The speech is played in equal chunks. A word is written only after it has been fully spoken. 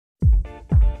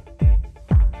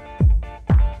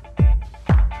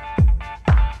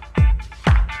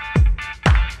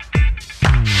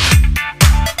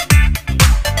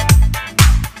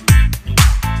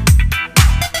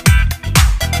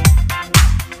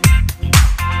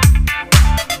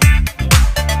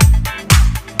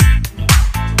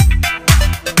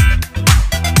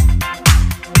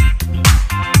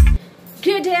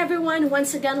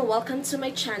once again, welcome to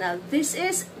my channel. This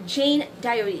is Jane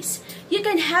Diaries. You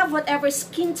can have whatever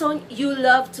skin tone you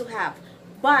love to have.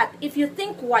 But if you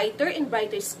think whiter and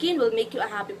brighter skin will make you a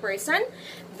happy person,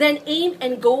 then aim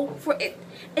and go for it.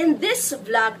 In this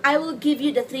vlog, I will give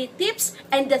you the 3 tips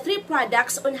and the 3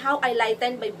 products on how I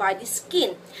lighten my body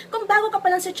skin. Kung bago ka pa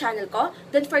lang sa channel ko,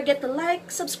 don't forget to like,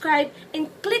 subscribe,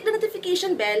 and click the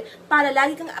notification bell para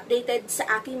lagi kang updated sa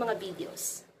aking mga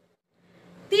videos.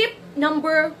 Tip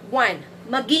number 1,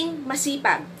 maging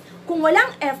masipag. Kung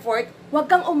walang effort,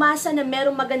 huwag kang umasa na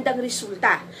merong magandang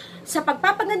resulta. Sa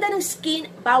pagpapaganda ng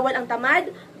skin, bawal ang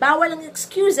tamad, bawal ang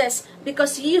excuses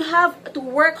because you have to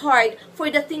work hard for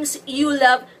the things you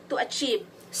love to achieve.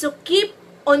 So keep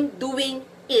on doing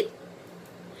it.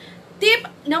 Tip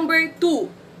number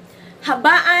 2,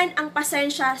 habaan ang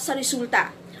pasensya sa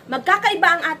resulta. Magkakaiba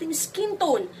ang ating skin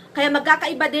tone, kaya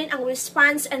magkakaiba din ang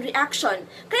response and reaction,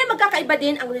 kaya magkakaiba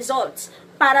din ang results.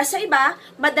 Para sa iba,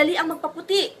 madali ang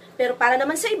magpaputi, pero para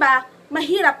naman sa iba,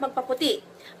 mahirap magpaputi.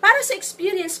 Para sa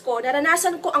experience ko,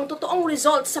 naranasan ko ang totoong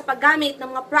results sa paggamit ng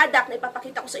mga product na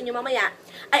ipapakita ko sa inyo mamaya,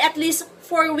 ay at least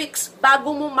 4 weeks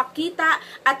bago mo makita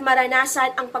at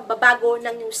maranasan ang pagbabago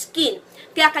ng iyong skin.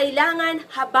 Kaya kailangan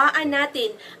habaan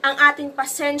natin ang ating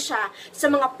pasensya sa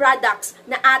mga products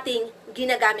na ating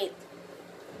ginagamit.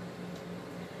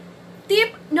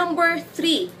 Tip number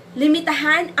 3,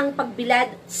 limitahan ang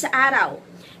pagbilad sa araw.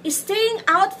 Staying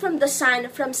out from the sun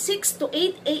from 6 to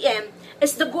 8 a.m.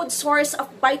 is the good source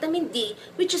of vitamin D,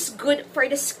 which is good for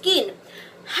the skin.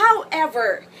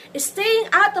 However, staying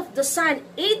out of the sun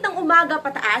 8 ng umaga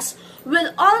pataas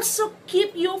will also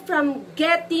keep you from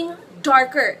getting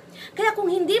darker. Kaya kung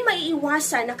hindi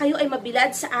maiiwasan na kayo ay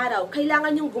mabilad sa araw,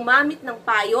 kailangan yung gumamit ng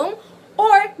payong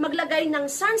or maglagay ng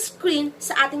sunscreen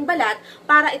sa ating balat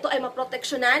para ito ay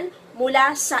maproteksyonan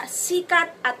mula sa sikat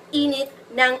at init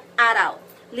ng araw.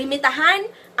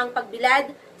 Limitahan ang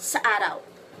pagbilad sa araw.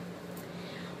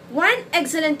 One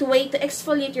excellent way to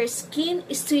exfoliate your skin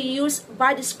is to use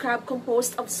body scrub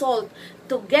composed of salt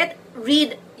to get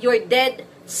rid your dead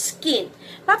skin.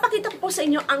 Papakita ko po sa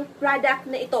inyo ang product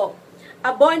na ito,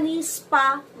 BONNE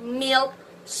Spa Milk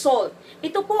Salt.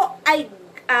 Ito po ay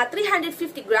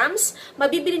 350 grams.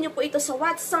 Mabibili nyo po ito sa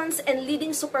Watsons and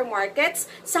leading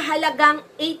supermarkets sa halagang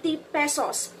 80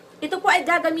 pesos. Ito po ay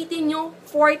gagamitin nyo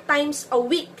 4 times a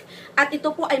week. At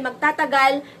ito po ay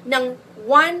magtatagal ng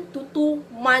 1 to 2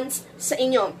 months sa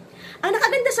inyo. Ang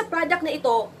nakaganda sa product na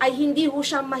ito ay hindi ho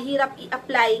siya mahirap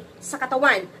i-apply sa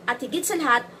katawan. At higit sa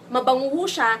lahat, mabango ho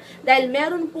siya dahil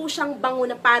meron po siyang bango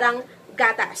na parang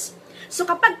gatas. So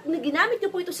kapag ginamit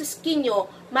nyo po ito sa skin nyo,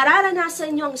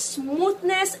 mararanasan nyo ang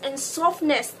smoothness and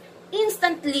softness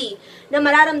instantly na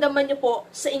mararamdaman nyo po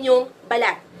sa inyong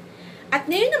balat. At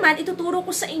ngayon naman, ituturo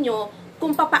ko sa inyo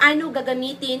kung papaano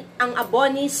gagamitin ang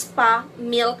BONNE Spa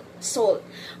Milk Salt.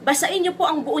 Basain nyo po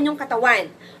ang buo nyong katawan.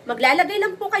 Maglalagay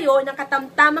lang po kayo ng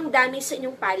katamtamang dami sa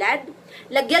inyong palad.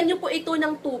 Lagyan nyo po ito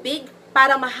ng tubig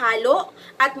para mahalo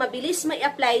at mabilis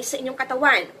mai-apply sa inyong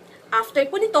katawan. After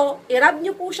po nito, i-rub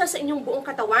nyo po siya sa inyong buong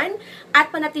katawan at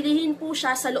panatilihin po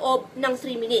siya sa loob ng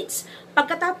 3 minutes.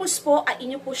 Pagkatapos po, ay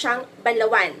inyo po siyang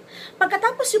banlawan.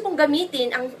 Pagkatapos nyo pong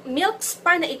gamitin ang milk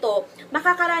spa na ito,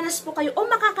 makakaranas po kayo o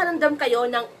makakaramdam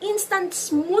kayo ng instant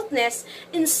smoothness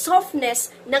and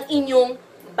softness ng inyong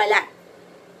balat.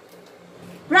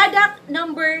 Product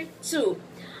number 2.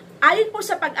 Ayon po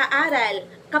sa pag-aaral,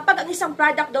 kapag ang isang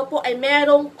product daw po ay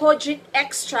merong KOJIC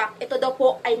extract, ito daw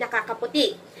po ay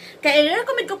nakakaputi. Kaya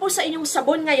i-recommend ko po sa inyong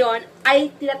sabon ngayon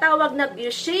ay tinatawag na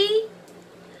Beauche.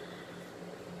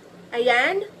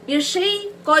 Ayan, Beauche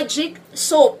KOJIC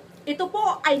Soap. Ito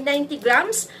po ay 90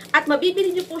 grams at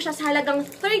mabibili nyo po siya sa halagang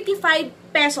 35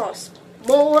 pesos.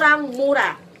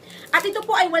 Murang-mura. At ito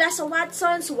po ay wala sa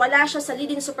Watsons, wala siya sa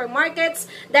leading supermarkets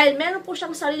dahil meron po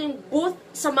siyang sariling booth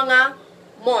sa mga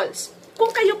malls. Kung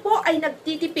kayo po ay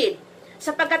nagtitipid,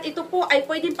 sapagkat ito po ay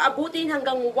pwedeng paabutin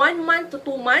hanggang 1 month to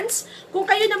 2 months, kung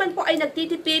kayo naman po ay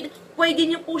nagtitipid, pwede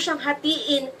nyo po siyang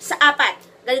hatiin sa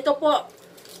 4. Ganito po.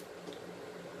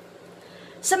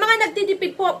 Sa mga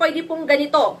nagtitipid po, pwede pong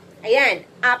ganito. Ayan,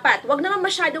 4. Huwag naman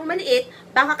masyadong maliit,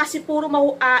 baka kasi puro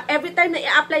every time na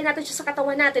i-apply natin siya sa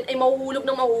katawan natin ay mahuhulog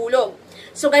ng mahuhulog.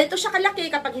 So ganito siya kalaki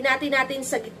kapag hinati natin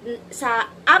sa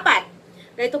 4.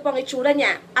 Ganito po ang itsura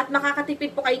niya. At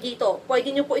makakatipid po kayo dito.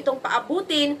 Pwede nyo po itong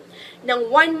paabutin ng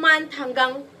 1 month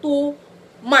hanggang 2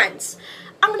 months.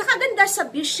 Ang nakaganda sa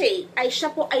Beauche ay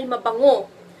siya po ay mabango,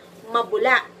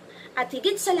 mabula. At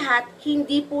higit sa lahat,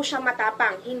 hindi po siya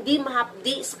matapang, hindi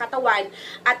mahapdi sa katawan,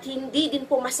 at hindi din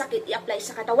po masakit i-apply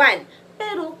sa katawan.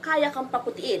 Pero kaya kang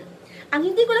paputiin.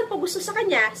 Ang hindi ko lang po gusto sa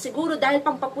kanya, siguro dahil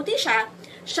pampaputi siya,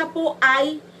 siya po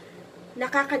ay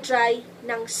nakaka-dry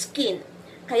ng skin.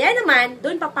 Kaya naman,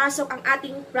 doon papasok ang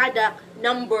ating product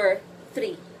number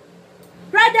 3.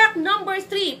 Product number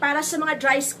 3 para sa mga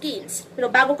dry skins. Pero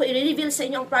bago ko i-reveal sa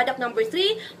inyo ang product number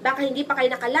 3, baka hindi pa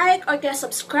kayo nakalike or kaya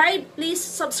subscribe, please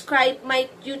subscribe my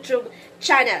YouTube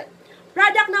channel.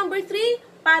 Product number 3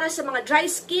 para sa mga dry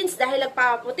skins dahil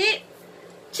nagpapaputi.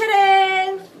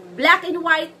 Tcharam! Black and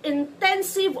White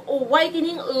Intensive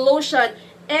Whitening Lotion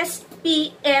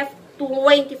SPF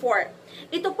 24.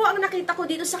 Ito po ang nakita ko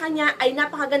dito sa kanya ay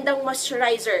napakagandang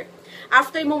moisturizer.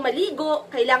 After mong maligo,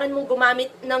 kailangan mong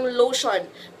gumamit ng lotion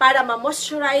para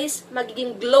ma-moisturize,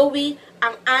 magiging glowy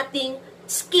ang ating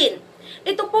skin.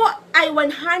 Ito po ay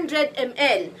 100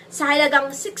 ml sa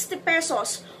halagang 60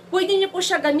 pesos. Pwede niyo po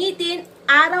siya gamitin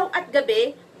araw at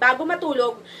gabi bago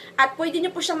matulog at pwede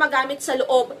niyo po siyang magamit sa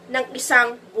loob ng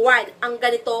isang buwan. Ang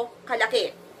ganito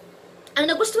kalaki. Ang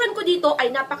nagustuhan ko dito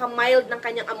ay napaka-mild ng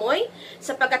kanyang amoy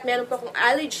sapagkat meron po akong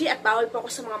allergy at bawal po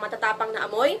ako sa mga matatapang na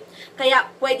amoy.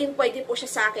 Kaya pwedeng-pwede po siya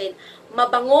sa akin.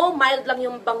 Mabango, mild lang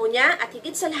yung bango niya at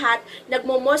higit sa lahat,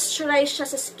 nagmo-moisturize siya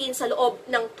sa skin sa loob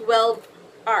ng 12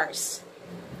 hours.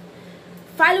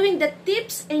 Following the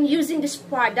tips and using these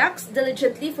products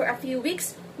diligently for a few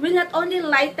weeks will not only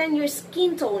lighten your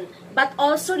skin tone but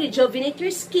also rejuvenate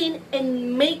your skin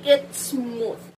and make it smooth.